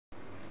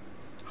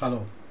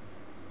Hello,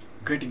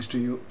 greetings to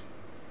you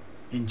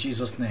in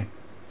Jesus' name.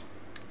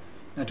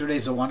 Now today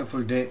is a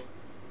wonderful day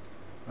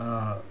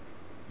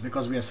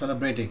because we are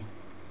celebrating,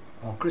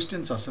 or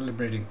Christians are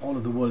celebrating all over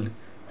the world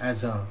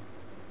as a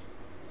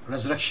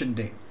resurrection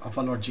day of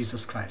our Lord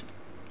Jesus Christ.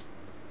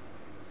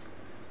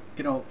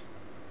 You know,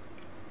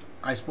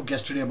 I spoke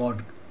yesterday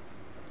about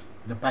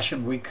the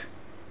Passion Week,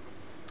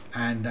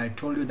 and I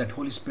told you that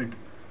Holy Spirit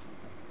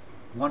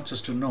wants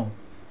us to know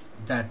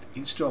that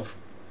instead of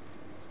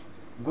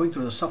going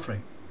through the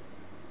suffering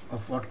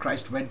of what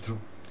Christ went through,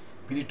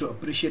 we need to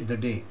appreciate the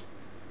day,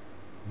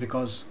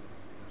 because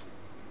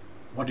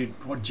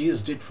what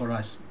Jesus did for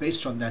us,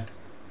 based on that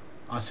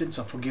our sins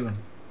are forgiven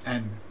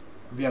and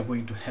we are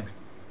going to heaven,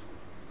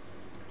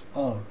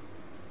 or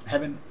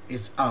heaven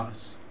is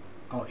ours,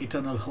 our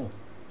eternal home.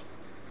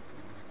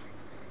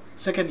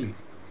 Secondly,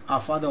 our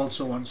Father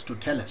also wants to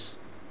tell us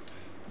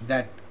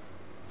that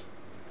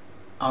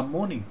our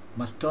mourning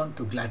must turn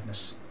to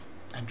gladness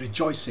and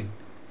rejoicing,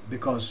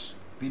 because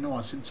we know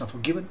our sins are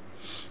forgiven,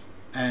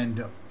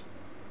 and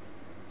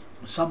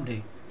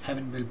someday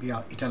heaven will be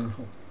our eternal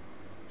home.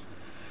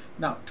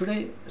 Now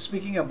today,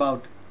 speaking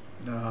about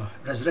the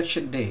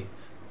resurrection day,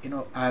 you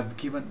know, I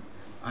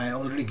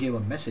already gave a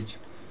message,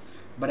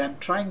 but I'm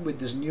trying with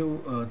this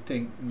new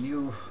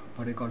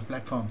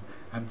platform.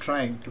 I'm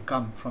trying to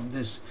come from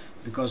this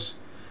because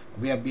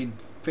we have been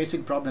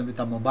facing problem with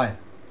our mobile.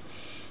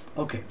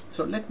 Okay,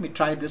 so let me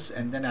try this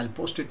and then I'll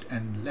post it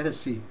and let us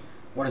see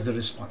what is the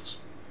response.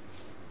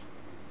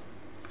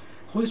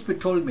 Holy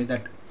Spirit told me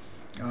that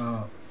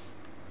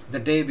the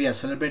day we are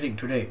celebrating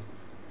today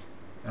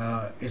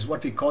is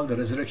what we call the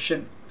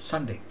Resurrection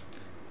Sunday.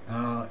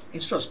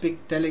 Instead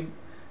of telling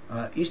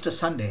Easter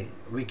Sunday,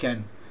 we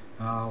can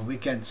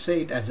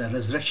say it as a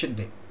Resurrection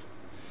Day.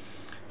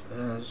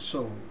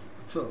 So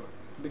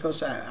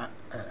because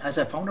as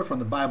I found out from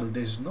the Bible,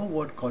 there is no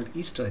word called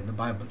Easter in the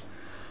Bible.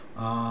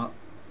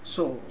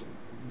 So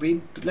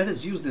let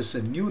us use this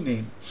new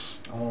name,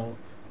 or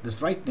this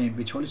right name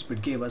which Holy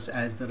Spirit gave us,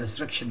 as the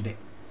Resurrection Day.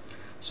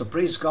 So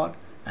praise God.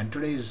 And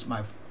today is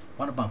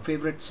one of my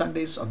favorite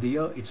Sundays of the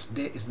year. It's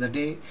the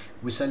day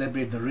we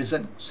celebrate the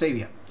risen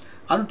Savior.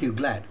 Aren't you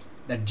glad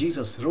that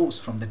Jesus rose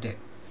from the dead?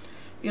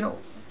 You know,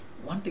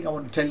 one thing I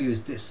want to tell you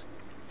is this.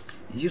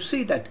 You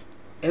see that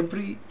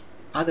every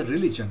other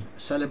religion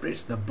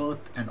celebrates the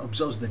birth and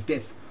observes the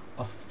death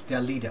of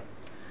their leader,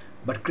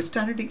 but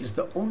Christianity is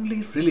the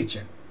only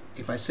religion,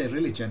 if I say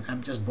religion,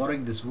 I'm just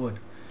borrowing this word,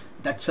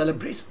 that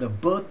celebrates the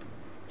birth,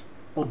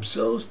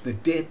 observes the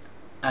death,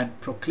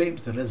 and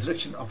proclaims the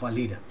resurrection of our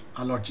leader,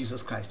 our Lord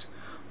Jesus Christ.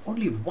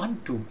 Only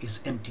one tomb is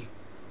empty.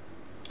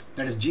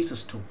 That is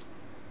Jesus' tomb.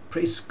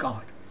 Praise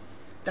God.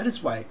 That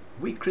is why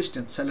we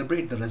Christians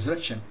celebrate the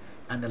resurrection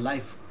and the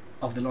life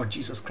of the Lord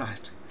Jesus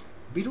Christ.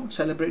 We don't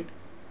celebrate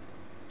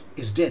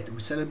his death, we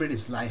celebrate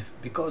his life,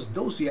 because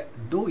though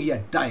he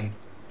had died,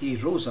 he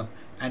rose up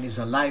and is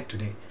alive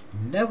today,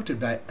 never to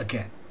die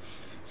again.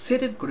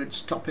 Satan couldn't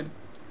stop him,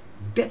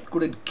 death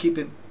couldn't keep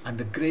him, and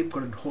the grave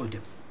couldn't hold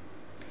him.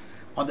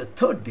 On the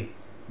third day,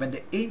 when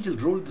the angel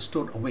rolled the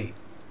stone away,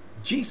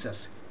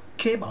 Jesus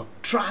came out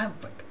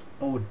triumphant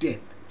over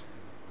death,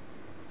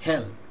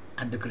 hell,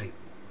 and the grave.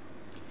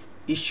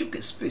 He shook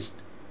his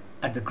fist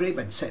at the grave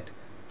and said,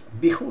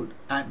 "Behold,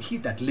 I am he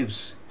that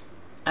lives,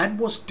 and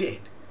was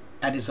dead,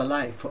 and is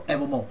alive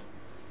forevermore.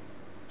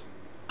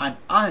 And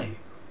I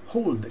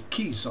hold the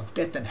keys of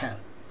death and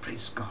hell."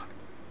 Praise God.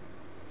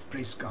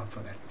 Praise God for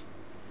that.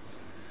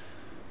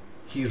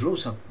 He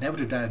rose up never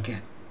to die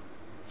again.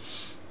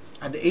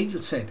 And the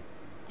angel said,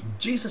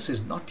 "Jesus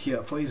is not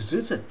here, for he is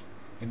risen."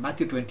 In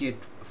Matthew 28,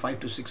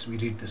 5-6 we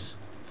read this.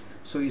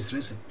 So he is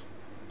risen.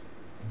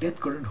 Death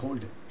couldn't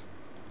hold him.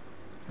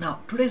 Now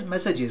today's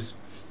message is,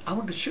 I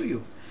want to show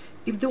you,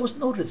 if there was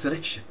no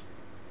resurrection,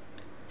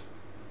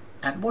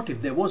 and what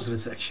if there was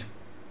resurrection?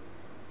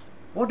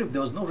 What if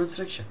there was no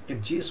resurrection?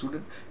 If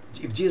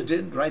Jesus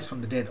didn't rise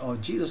from the dead, or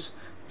Jesus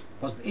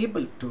wasn't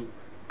able to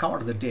come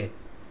out of the dead,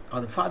 or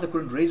the Father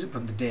couldn't raise him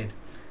from the dead.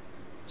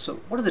 So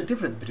what is the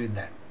difference between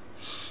that?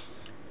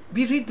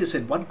 We read this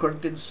in 1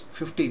 Corinthians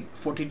 15,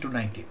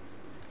 14-19.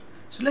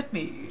 So let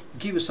me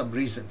give you some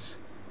reasons.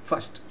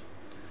 First,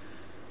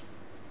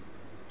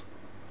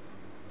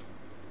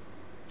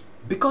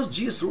 because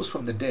Jesus rose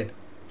from the dead,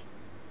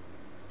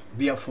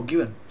 we are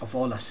forgiven of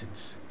all our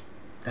sins.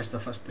 That's the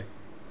first thing.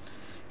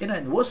 You know,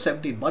 in verse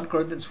 17, 1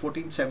 Corinthians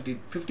 15,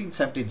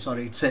 17,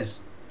 it says,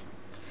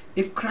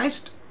 "If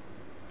Christ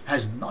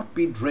has not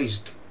been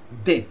raised,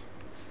 then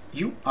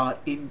you are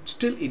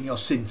still in your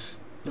sins."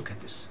 Look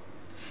at this.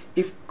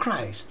 If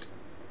Christ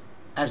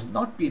has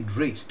not been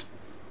raised,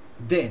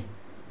 then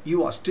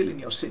you are still in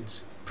your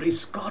sins.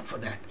 Praise God for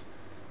that.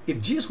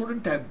 If Jesus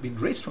wouldn't have been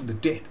raised from the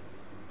dead,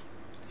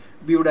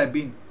 we would have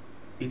been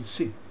in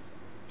sin.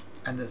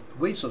 And the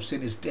wages of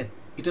sin is death,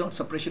 eternal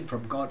separation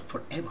from God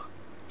forever.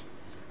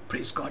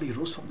 Praise God, he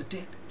rose from the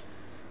dead.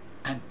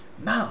 And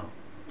now,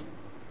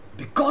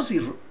 because he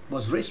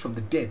was raised from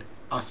the dead,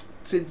 our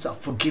sins are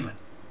forgiven.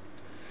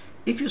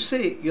 If you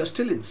say you're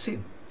still in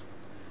sin,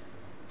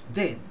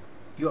 then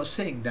you are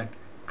saying that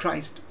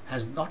Christ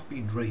has not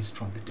been raised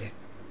from the dead.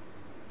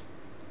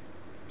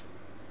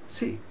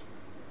 See,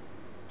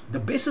 the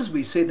basis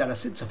we say that our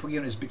sins are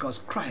forgiven is because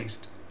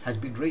Christ has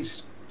been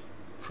raised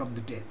from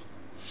the dead.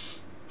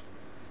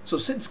 So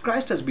since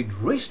Christ has been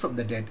raised from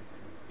the dead,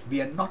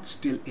 we are not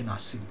still in our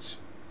sins.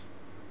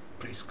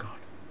 Praise God.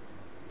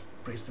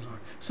 Praise the Lord.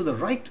 So the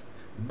right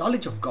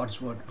knowledge of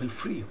God's word will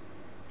free you.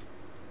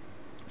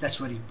 That's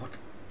very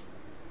important.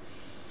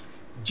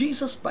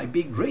 Jesus, by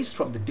being raised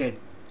from the dead,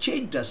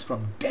 changed us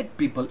from dead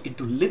people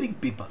into living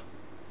people.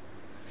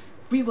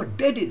 We were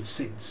dead in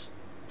sins,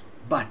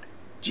 but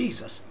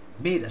Jesus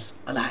made us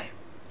alive.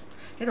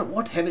 You know,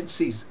 what heaven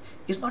sees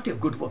is not your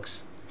good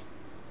works.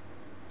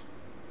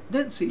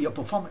 Then see your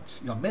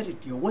performance, your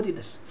merit, your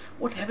worthiness.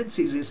 What heaven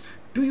sees is,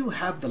 do you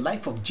have the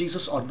life of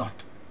Jesus or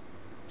not?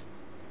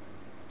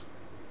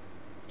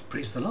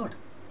 Praise the Lord.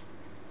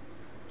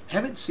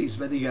 Heaven sees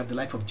whether you have the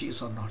life of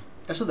Jesus or not.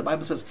 That's what the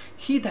Bible says.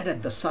 He that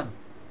hath the Son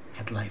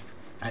hath life,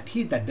 and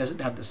he that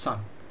doesn't have the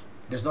Son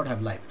does not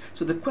have life.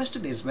 So the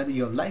question is whether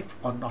you have life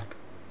or not.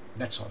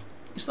 That's all.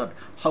 It's not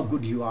how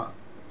good you are,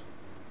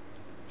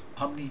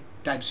 how many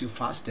times you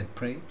fast and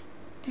pray.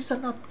 These are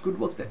not good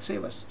works that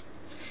save us.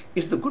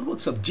 It's the good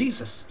works of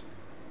Jesus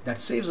that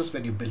saves us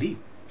when you believe.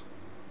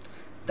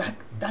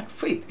 That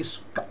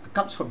faith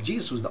comes from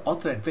Jesus, who is the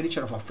author and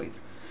finisher of our faith.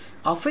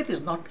 Our faith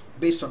is not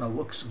based on our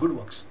works, good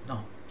works.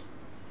 No.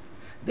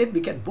 Then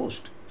we can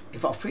boast.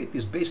 If our faith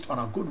is based on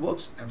our good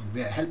works and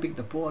we are helping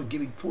the poor,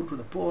 giving food to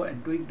the poor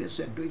and doing this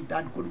and doing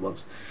that good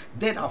works,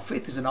 then our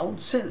faith is in our own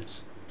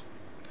selves.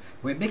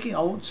 We're making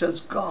our own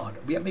selves God.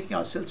 We are making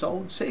ourselves our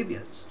own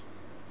saviors.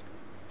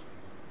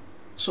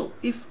 So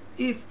if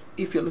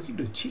you're looking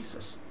to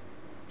Jesus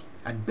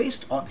and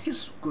based on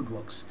his good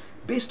works,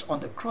 based on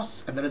the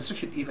cross and the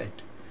resurrection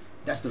event,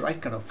 that's the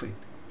right kind of faith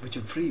which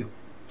will free you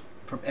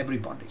from every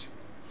bondage.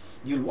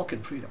 You'll walk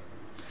in freedom.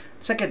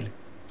 Secondly,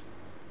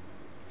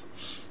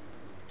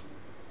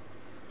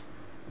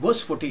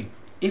 verse 14,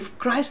 if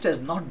Christ has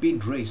not been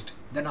raised,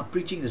 then our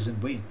preaching is in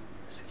vain.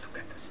 See, look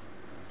at this.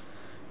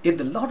 If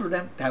the Lord would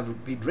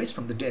have been raised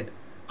from the dead,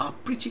 our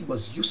preaching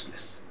was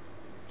useless.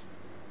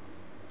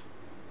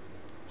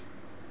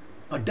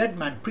 A dead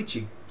man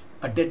preaching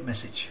a dead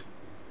message.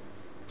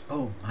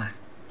 Oh my.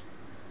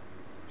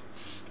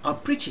 Our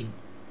preaching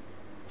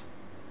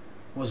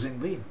was in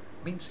vain.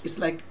 Means it's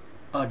like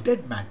a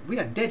dead man. We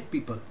are dead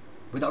people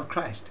without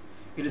Christ.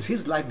 It is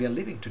his life we are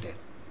living today.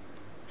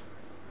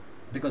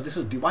 Because this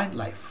is divine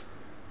life.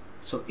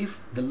 So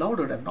if the Lord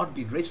would have not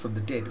been raised from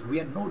the dead, we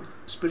have no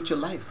spiritual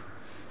life.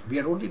 We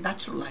are only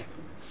natural life.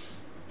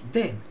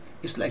 Then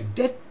it's like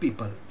dead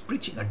people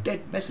preaching a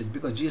dead message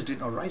because Jesus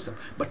did not rise up.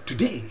 But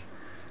today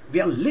we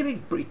are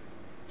living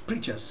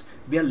preachers.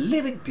 We are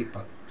living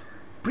people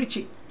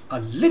preaching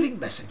a living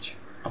message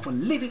of a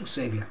living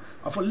Savior,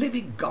 of a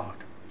living God.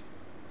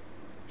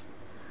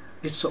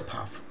 It's so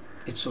powerful.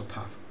 It's so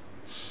powerful.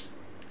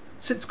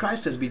 Since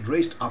Christ has been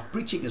raised, our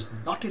preaching is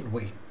not in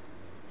vain.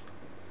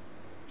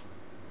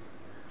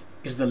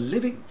 It's the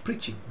living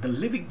preaching, the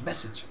living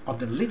message of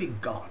the living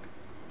God.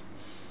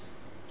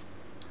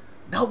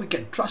 Now we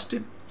can trust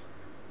him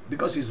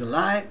because he's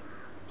alive.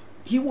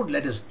 He won't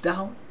let us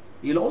down.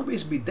 He'll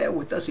always be there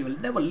with us. He will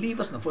never leave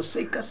us nor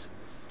forsake us.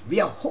 We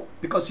have hope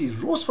because he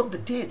rose from the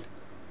dead.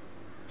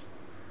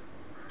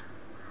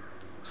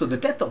 So the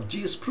death of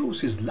Jesus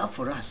proves his love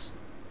for us.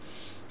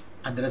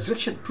 And the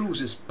resurrection proves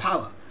his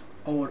power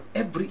over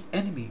every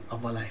enemy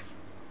of our life.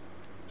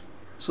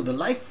 So the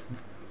life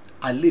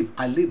I live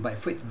by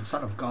faith in the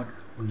Son of God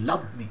who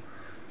loved me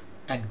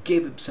and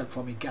gave himself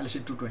for me.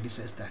 Galatians 2:20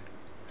 says that.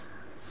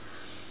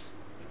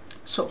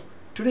 So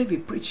today we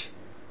preach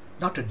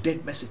not a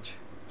dead message,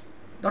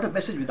 not a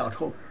message without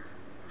hope.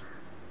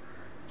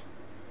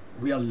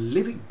 We are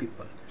living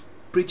people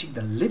preaching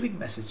the living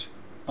message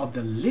of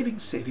the living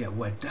Savior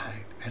who had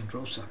died and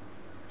rose up.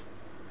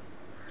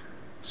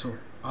 So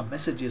our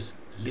message is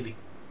living.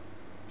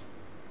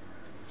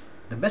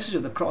 The message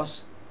of the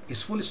cross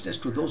is foolishness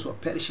to those who are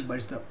perishing, but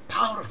it's the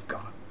power of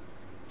God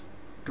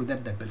to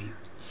them that believe.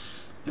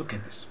 Look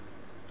at this.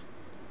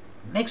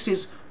 Next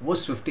is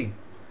verse 15.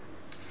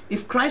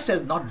 If Christ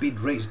has not been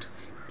raised,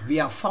 we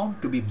are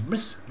found to be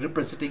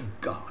misrepresenting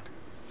God.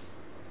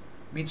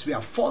 Means we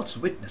are false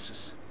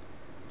witnesses.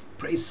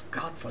 Praise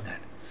God for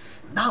that.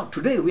 Now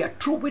today we are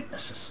true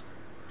witnesses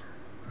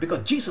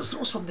because Jesus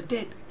rose from the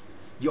dead.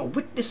 Your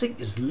witnessing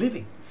is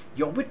living.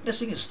 Your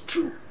witnessing is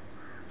true.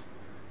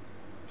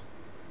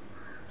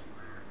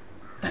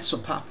 That's so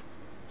powerful.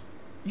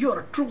 You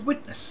are a true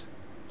witness.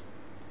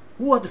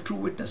 Who are the true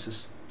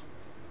witnesses?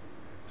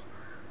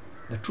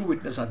 The true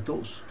witnesses are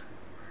those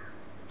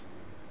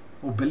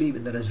who believe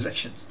in the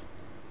resurrections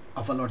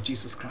of our Lord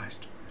Jesus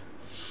Christ.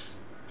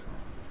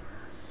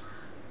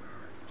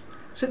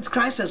 Since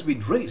Christ has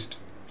been raised,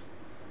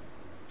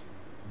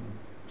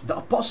 the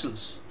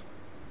apostles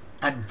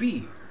and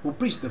we who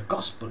preach the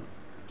gospel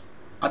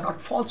are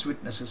not false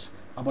witnesses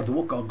about the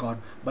work of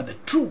God, but the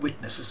true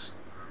witnesses.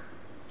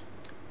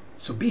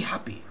 So be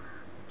happy.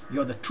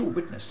 You're the true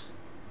witness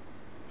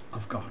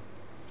of God.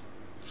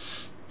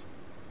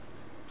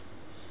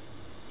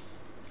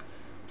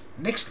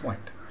 Next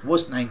point,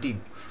 verse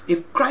 19.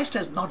 If Christ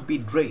has not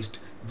been raised,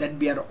 then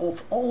we are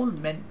of all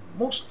men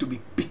most to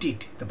be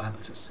pitied, the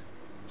Bible says.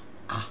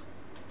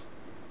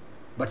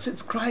 But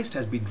since Christ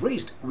has been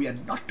raised, we are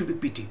not to be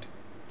pitied.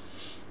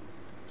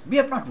 We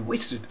have not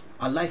wasted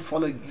our life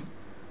following Him.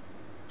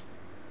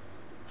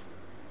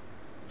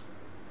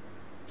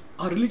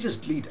 Our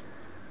religious leader,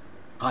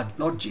 our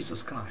Lord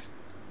Jesus Christ,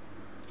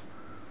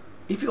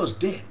 if He was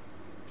dead,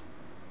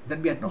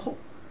 then we had no hope.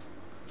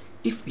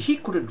 If He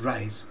couldn't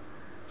rise,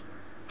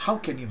 how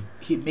can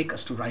He make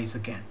us to rise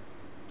again?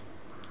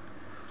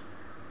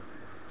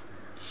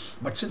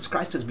 But since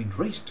Christ has been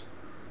raised,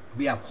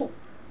 we have hope.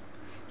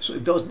 So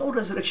if there was no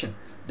resurrection,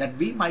 then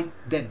we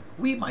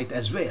might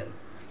as well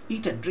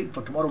eat and drink,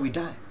 for tomorrow we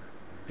die.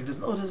 If there's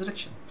no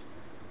resurrection,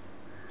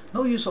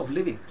 no use of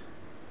living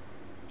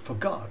for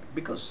God,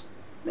 because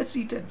let's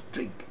eat and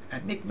drink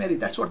and make merry.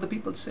 That's what the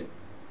people say.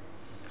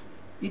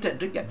 Eat and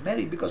drink and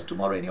marry, because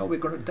tomorrow anyhow we're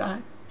going to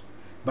die.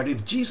 But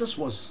if Jesus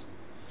was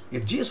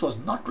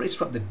not raised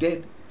from the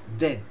dead,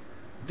 then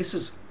this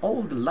is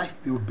all the life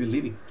we would be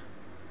living.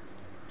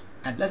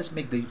 And let us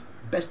make the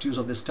best use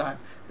of this time.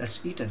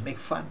 Let's eat and make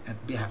fun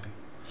and be happy.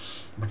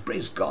 But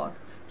praise God,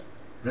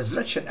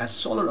 resurrection has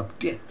swallowed up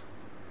death.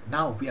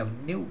 Now we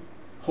have new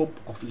hope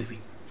of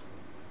living.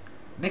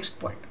 Next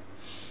point.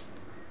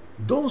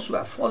 Those who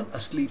have fallen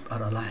asleep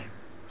are alive.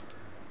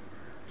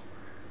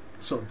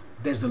 So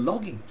there's the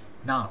longing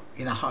now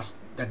in our hearts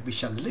that we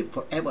shall live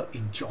forever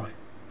in joy.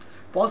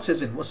 Paul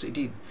says in verse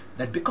 18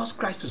 that because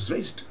Christ is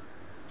raised,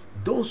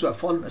 those who have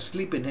fallen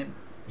asleep in Him,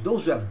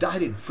 those who have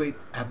died in faith,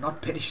 have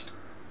not perished.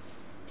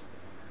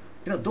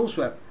 Those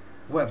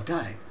who have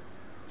died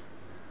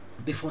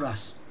before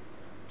us,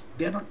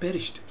 they are not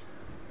perished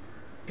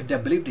if they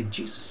have believed in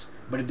Jesus.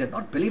 But if they have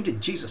not believed in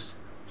Jesus,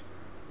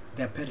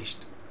 they have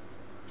perished.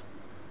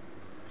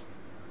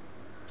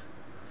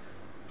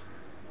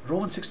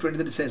 Romans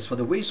 6:23 says, for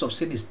the wages of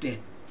sin is death,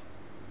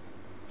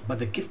 but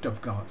the gift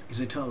of God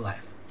is eternal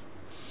life.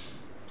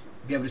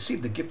 We have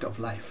received the gift of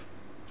life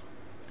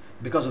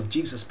because of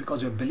Jesus,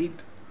 because we have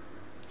believed.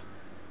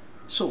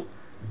 So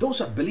those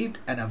who have believed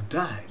and have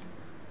died,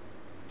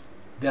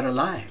 they are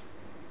alive.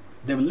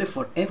 They will live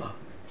forever.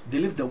 They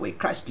live the way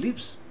Christ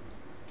lives.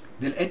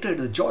 They'll enter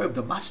into the joy of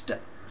the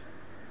Master.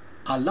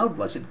 Our loved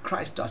ones in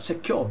Christ are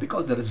secure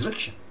because of the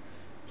resurrection.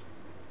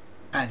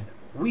 And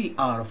we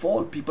are of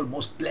all people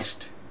most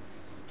blessed.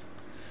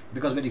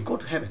 Because when you go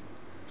to heaven,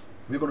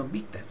 we're going to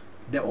meet them.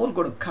 They're all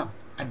going to come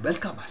and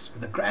welcome us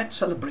with a grand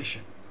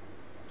celebration.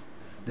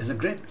 There's a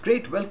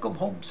great welcome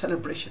home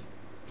celebration.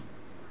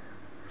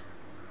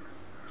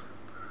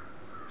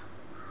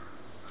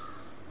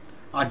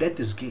 Our death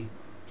is gain.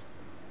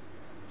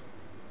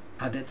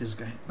 Our death is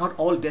gain. Not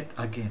all death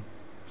are gain.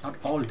 Not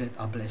all death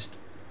are blessed.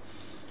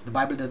 The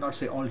Bible does not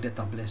say all death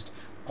are blessed.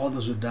 All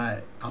those who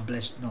die are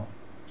blessed. No.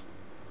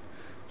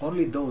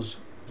 Only those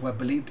who have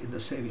believed in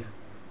the Savior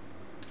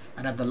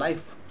and have the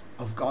life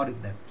of God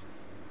in them,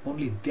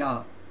 only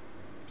their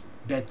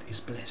death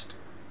is blessed.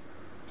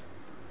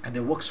 And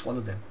their works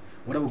follow them.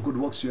 Whatever good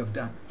works you have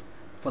done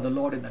for the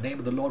Lord, in the name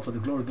of the Lord, for the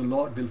glory of the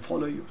Lord, will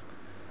follow you.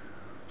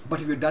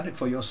 But if you've done it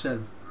for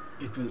yourself,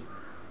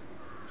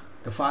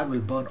 the fire will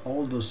burn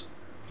all those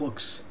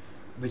works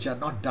which are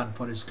not done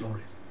for His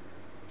glory.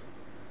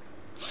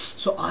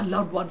 So our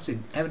loved ones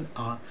in heaven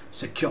are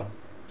secure.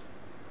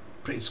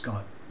 Praise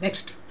God.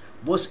 Next,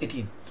 verse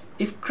 18.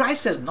 If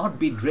Christ has not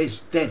been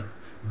raised, then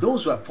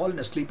those who have fallen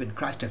asleep in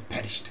Christ have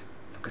perished.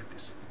 Look at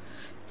this.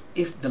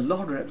 If the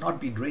Lord had not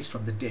been raised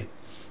from the dead,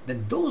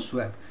 then those who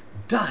have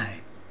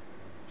died,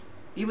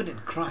 even in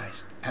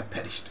Christ, have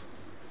perished.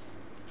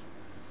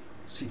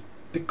 See,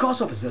 because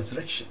of His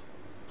resurrection,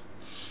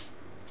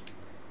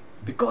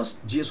 because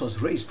Jesus was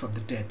raised from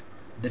the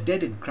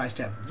dead in Christ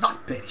have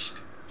not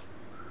perished.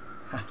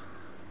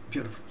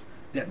 Beautiful.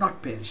 They have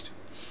not perished.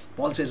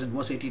 Paul says in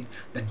verse 18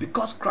 that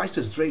because Christ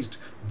is raised,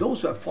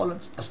 those who have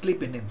fallen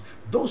asleep in Him,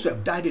 those who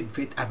have died in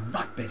faith, have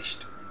not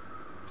perished.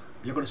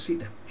 You're going to see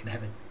them in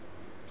heaven.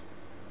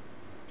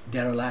 They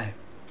are alive.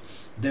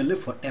 They live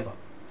forever.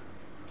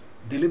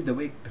 They live the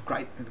way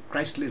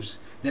Christ lives.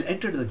 They'll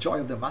enter into the joy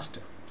of the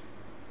Master.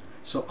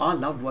 So our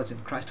loved ones in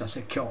Christ are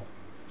secure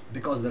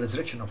because of the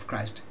resurrection of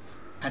Christ.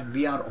 And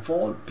we are of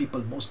all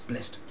people most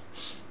blessed.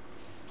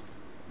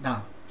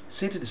 Now,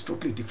 Satan is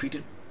totally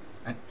defeated.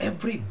 And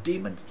every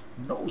demon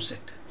knows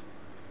it.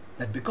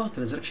 That because of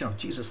the resurrection of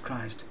Jesus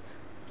Christ,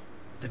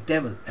 the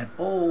devil and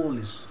all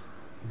his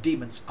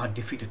demons are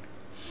defeated.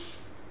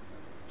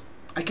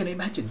 I can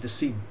imagine the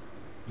scene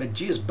when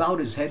Jesus bowed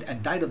His head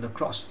and died on the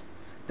cross.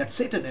 That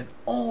Satan and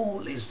all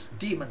his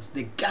demons,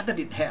 they gathered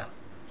in hell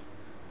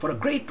for a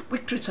great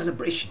victory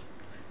celebration,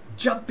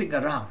 jumping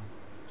around,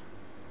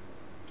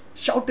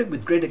 shouting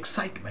with great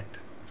excitement,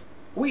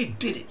 "We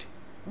did it!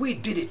 We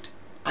did it!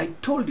 I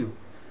told you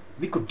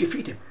we could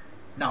defeat him.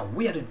 Now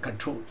we are in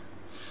control.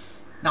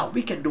 Now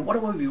we can do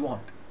whatever we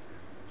want."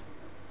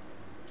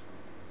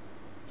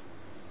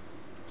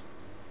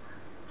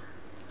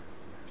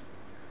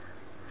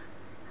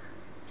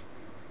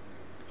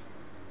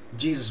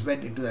 Jesus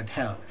went into that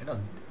hell.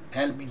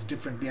 Hell means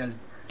differently. I'll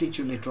teach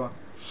you later on.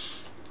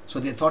 So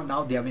they thought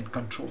now they are in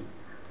control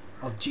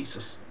of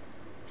Jesus.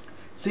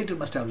 Satan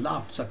must have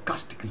laughed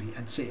sarcastically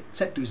and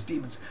said to his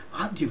demons,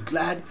 "Aren't you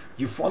glad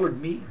you followed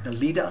me, the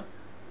leader?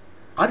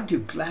 Aren't you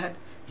glad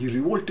you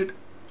revolted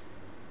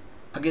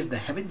against the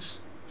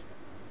heavens?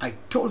 I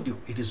told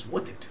you it is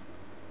worth it."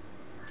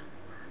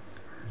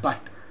 But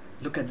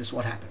look at this,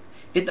 what happened.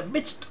 In the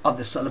midst of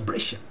the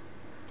celebration,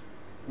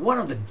 one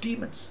of the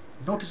demons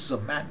notices a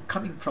man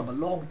coming from a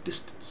long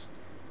distance.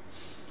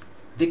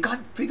 They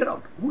can't figure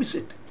out who is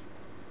it.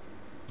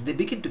 They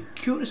begin to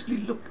curiously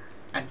look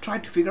and try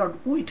to figure out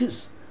who it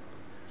is.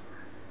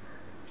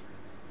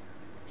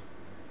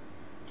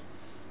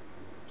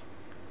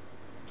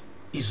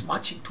 He's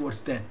marching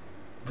towards them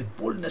with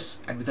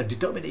boldness and with a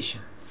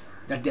determination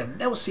that they have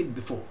never seen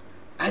before.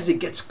 As he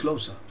gets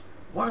closer,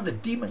 one of the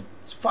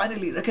demons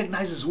finally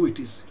recognizes who it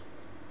is.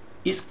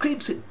 He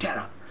screams in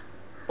terror,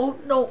 "Oh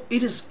no,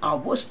 it is our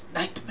worst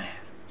nightmare.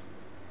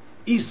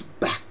 He's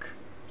back."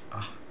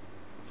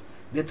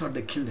 They thought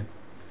they killed him.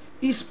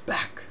 He's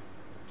back.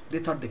 They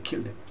thought they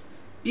killed him.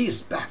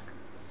 He's back.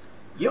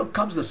 Here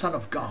comes the Son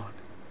of God.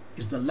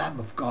 Is the Lamb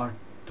of God,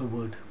 the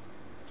Word.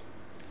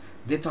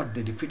 They thought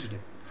they defeated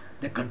him.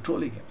 They're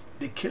controlling him.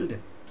 They killed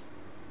him.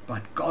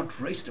 But God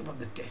raised him from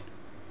the dead.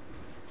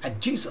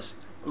 And Jesus,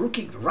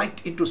 looking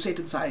right into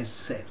Satan's eyes,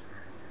 said,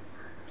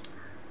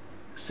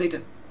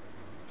 "Satan,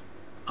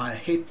 I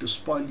hate to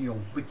spoil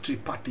your victory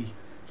party,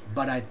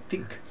 but I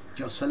think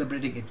you're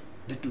celebrating it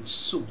little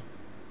soon.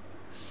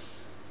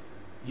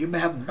 You may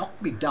have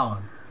knocked me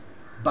down,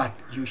 but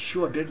you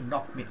sure didn't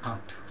knock me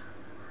out.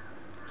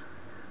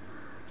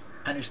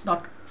 And it's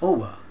not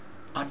over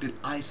until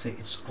I say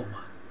it's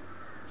over."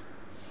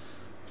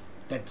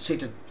 Then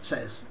Satan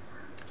says,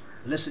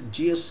 "Listen,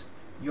 Jesus,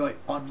 you're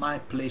on my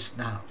place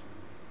now.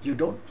 You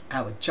don't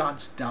have a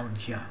chance down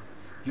here.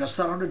 You're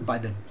surrounded by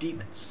the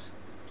demons,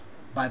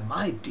 by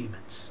my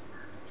demons.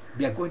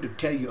 We are going to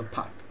tear you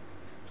apart."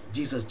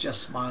 Jesus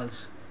just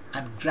smiles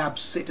and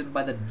grabs Satan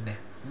by the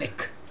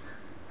neck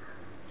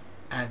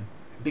and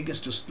begins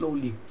to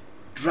slowly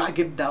drag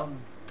him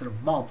down to the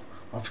mob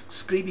of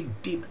screaming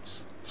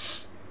demons,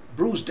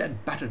 bruised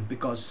and battered,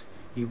 because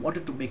he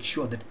wanted to make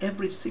sure that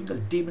every single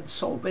demon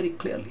saw very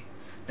clearly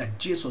that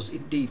Jesus was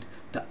indeed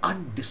the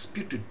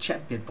undisputed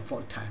champion of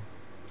all time.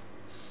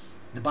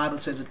 The Bible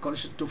says in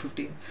Colossians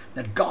 2:15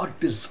 that God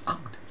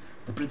disarmed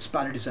the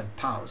principalities and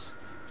powers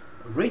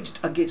raged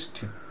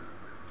against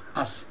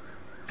us,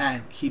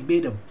 and he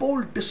made a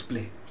bold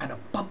display and a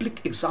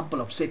public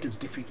example of Satan's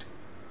defeat.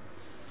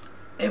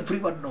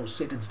 Everyone knows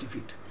Satan's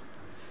defeat.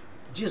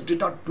 Jesus did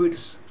not do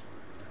it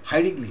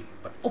hidingly,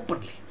 but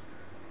openly.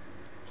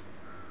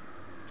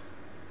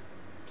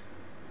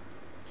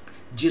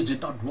 Jesus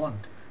did not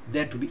want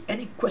there to be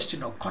any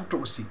question or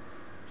controversy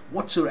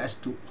whatsoever as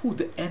to who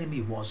the enemy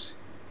was.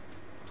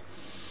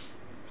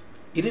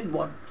 He didn't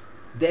want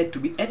there to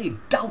be any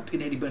doubt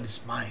in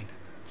anybody's mind.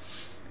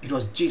 It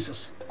was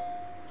Jesus.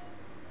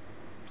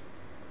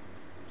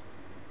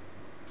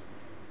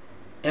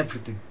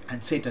 Everything,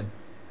 and Satan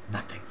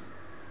nothing.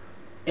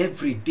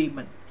 Every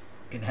demon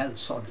in hell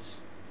saw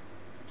this.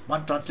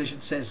 One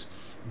translation says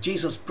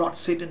Jesus brought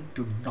Satan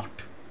to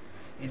naught.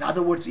 In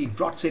other words, he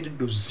brought Satan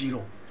to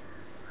zero.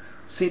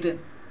 Satan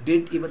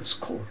didn't even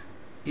score.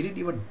 He didn't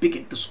even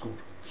begin to score.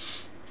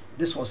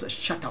 This was a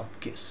shutout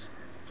case.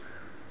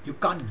 You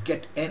can't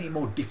get any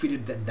more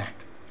defeated than that.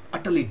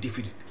 Utterly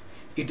defeated.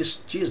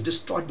 Jesus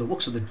destroyed the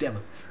works of the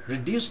devil,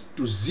 reduced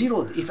to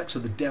zero the effects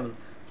of the devil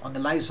on the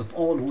lives of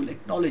all who will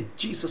acknowledge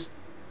Jesus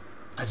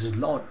as his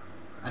Lord,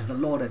 as the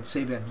Lord and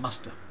Savior and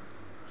Master.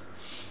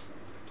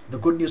 The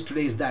good news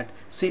today is that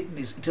Satan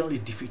is eternally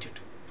defeated.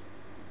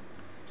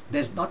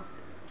 There's not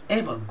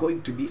ever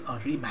going to be a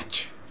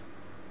rematch.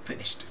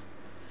 Finished.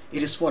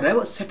 It is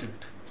forever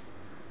settled.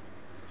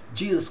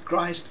 Jesus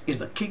Christ is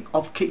the King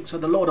of Kings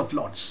and the Lord of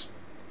Lords.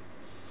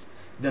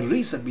 The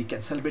reason we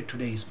can celebrate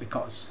today is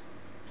because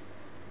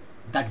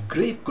that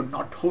grave could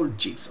not hold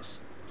Jesus.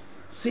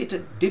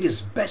 Satan did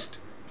his best,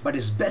 but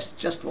his best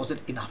just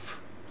wasn't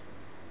enough.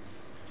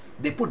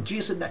 They put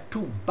Jesus in that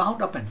tomb,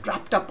 bound up and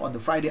wrapped up on the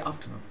Friday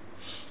afternoon.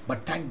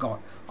 But thank God,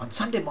 on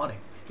Sunday morning,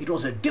 it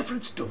was a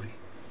different story.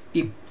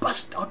 He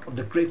burst out of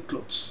the grave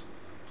clothes,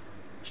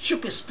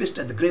 shook his fist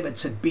at the grave and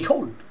said,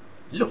 "Behold,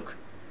 look,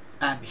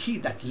 I am he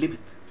that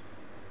liveth.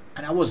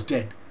 And I was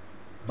dead,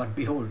 but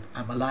behold, I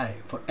am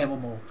alive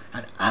forevermore,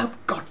 and I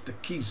have got the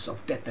keys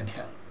of death and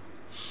hell."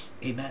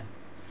 Amen.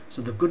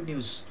 So the good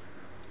news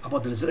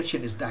about the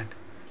resurrection is that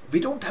we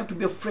don't have to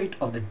be afraid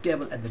of the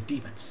devil and the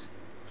demons.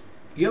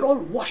 You're all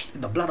washed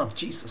in the blood of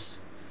Jesus.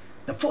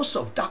 The forces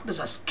of darkness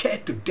are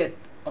scared to death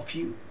of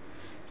you.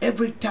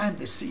 Every time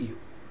they see you,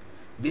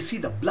 they see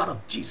the blood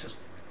of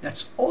Jesus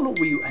that's all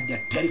over you, and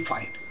they're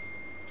terrified.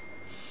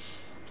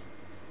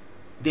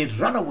 They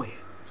run away.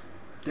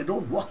 They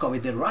don't walk away,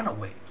 they run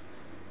away.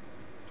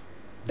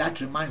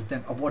 That reminds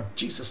them of what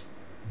Jesus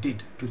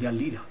did to their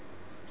leader.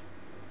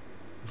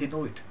 They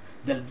know it.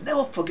 They'll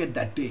never forget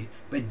that day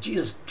when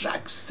Jesus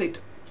dragged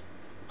Satan,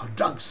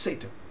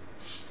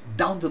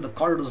 down to the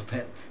corridors of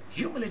hell,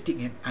 humiliating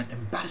him and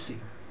embarrassing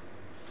him.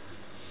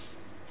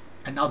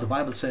 And now the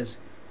Bible says,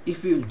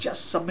 if we will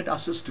just submit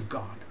ourselves to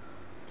God,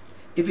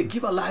 if we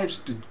give our lives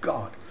to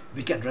God,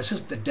 we can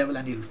resist the devil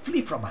and he'll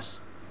flee from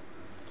us.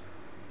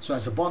 So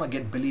as a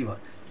born-again believer,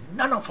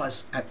 none of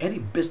us have any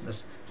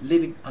business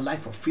living a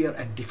life of fear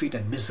and defeat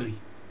and misery.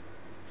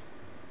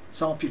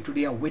 Some of you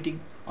today are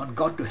waiting on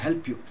God to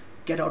help you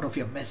get out of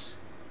your mess.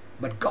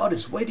 But God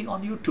is waiting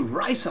on you to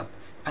rise up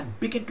and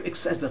begin to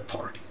exercise the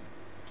authority.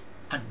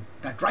 And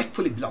that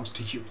rightfully belongs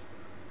to you.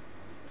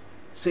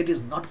 Satan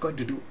is not going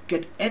to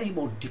get any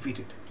more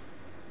defeated.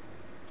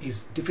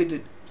 He's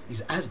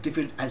as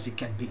defeated as he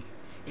can be.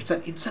 It's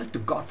an insult to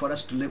God for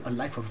us to live a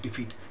life of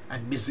defeat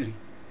and misery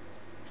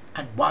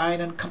and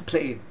whine and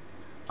complain.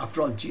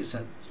 After all, Jesus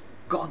has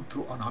gone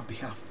through on our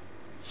behalf.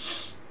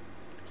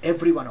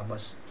 Every one of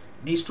us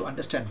needs to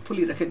understand,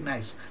 fully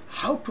recognize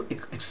how to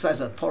exercise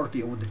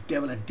authority over the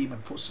devil and demon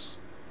forces.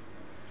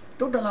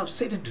 Don't allow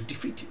Satan to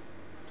defeat you.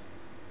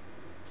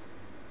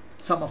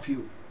 Some of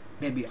you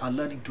maybe are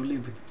learning to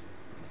live with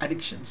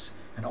addictions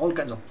and all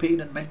kinds of pain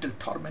and mental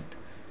torment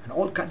and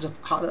all kinds of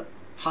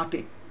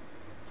heartache.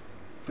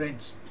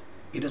 Friends,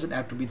 it doesn't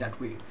have to be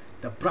that way.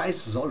 The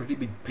price has already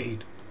been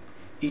paid.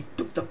 He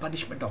took the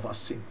punishment of our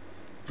sin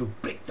to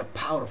break the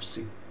power of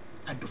sin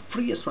and to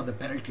free us from the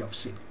penalty of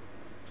sin.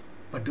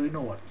 But do you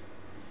know what?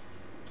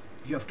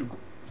 You have to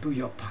do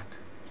your part.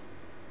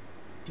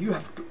 You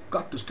have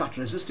got to start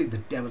resisting the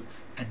devil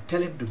and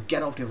tell him to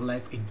get out of your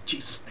life in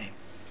Jesus' name.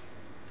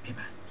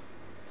 Amen.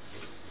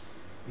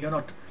 You're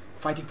not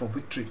fighting for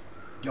victory.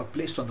 You're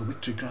placed on the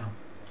victory ground.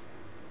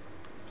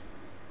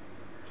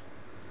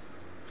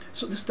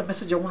 So this is the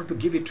message I wanted to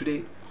give you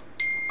today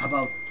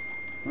about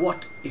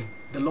what if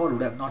the Lord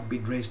would have not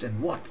been raised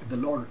and what if the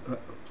Lord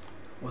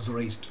was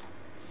raised.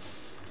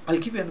 I'll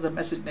give you another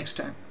message next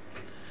time.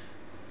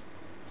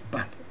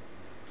 But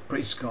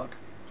praise God.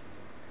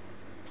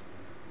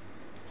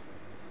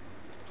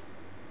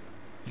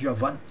 You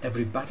have won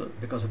every battle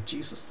because of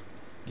Jesus.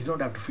 You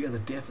don't have to fear the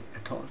devil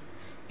at all.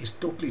 He's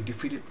totally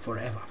defeated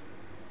forever.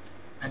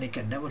 And he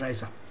can never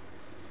rise up.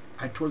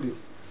 I told you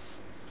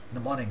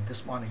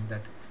this morning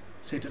that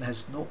Satan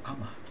has no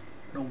armor,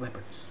 no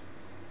weapons.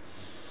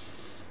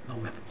 No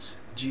weapons.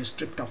 Jesus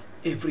stripped off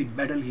every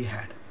medal he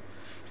had.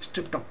 He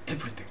stripped off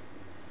everything.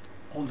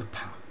 All the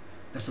power.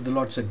 That's what the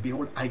Lord said,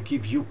 behold, I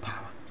give you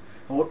power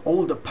over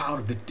all the power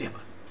of the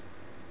devil.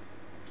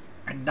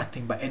 And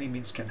nothing by any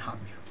means can harm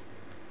you.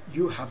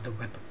 You have the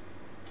weapon.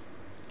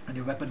 And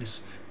your weapon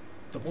is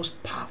the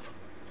most powerful.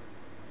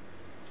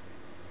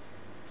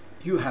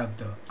 You have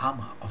the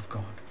armor of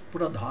God.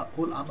 Put on the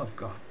whole armor of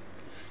God.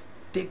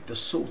 Take the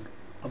sword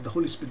of the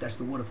Holy Spirit, that's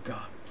the word of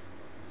God.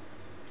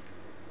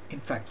 In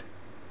fact,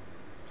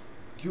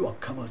 you are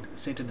covered.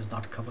 Satan is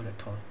not covered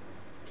at all.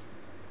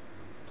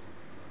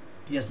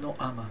 He has no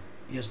armor.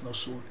 He has no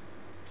sword.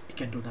 He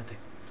can do nothing.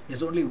 He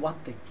has only one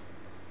thing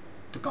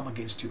to come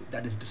against you.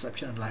 That is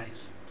deception and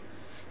lies.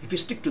 If you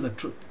stick to the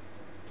truth,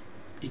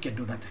 he can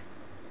do nothing.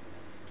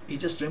 He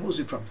just removes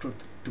you from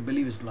truth to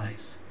believe his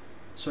lies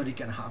so that he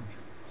can harm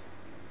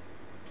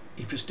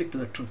you. If you stick to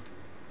the truth,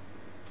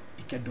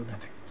 he can do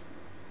nothing.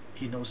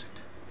 He knows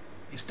it.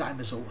 His time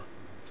is over.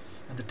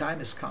 And the time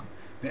has come.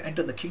 We are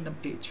entered the kingdom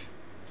age.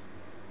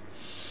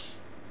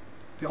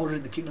 We are already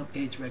in the kingdom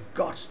age where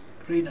God's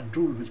reign and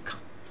rule will come.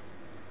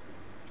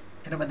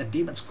 And when the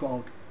demons go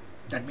out,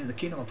 that means the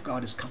kingdom of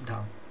God has come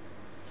down.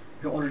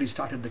 We have already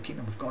started the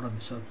kingdom of God on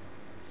this earth.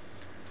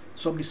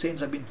 So many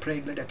saints have been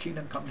praying, let your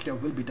kingdom come, let your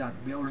will be done.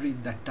 We are already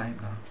in that time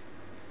now.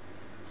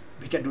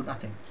 We can do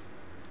nothing.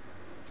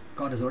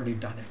 God has already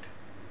done it.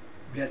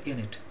 We are in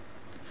it.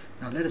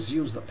 Now let us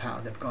use the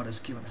power that God has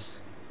given us.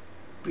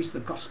 Preach the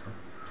gospel.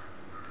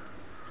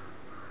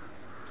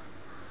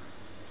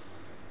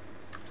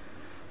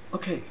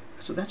 Okay,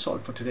 so that's all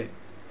for today.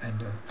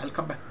 And I'll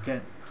come back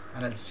again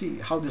and I'll see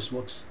how this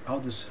works, how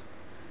this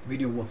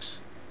video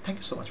works. Thank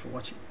you so much for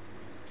watching.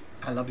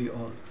 I love you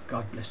all.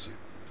 God bless you.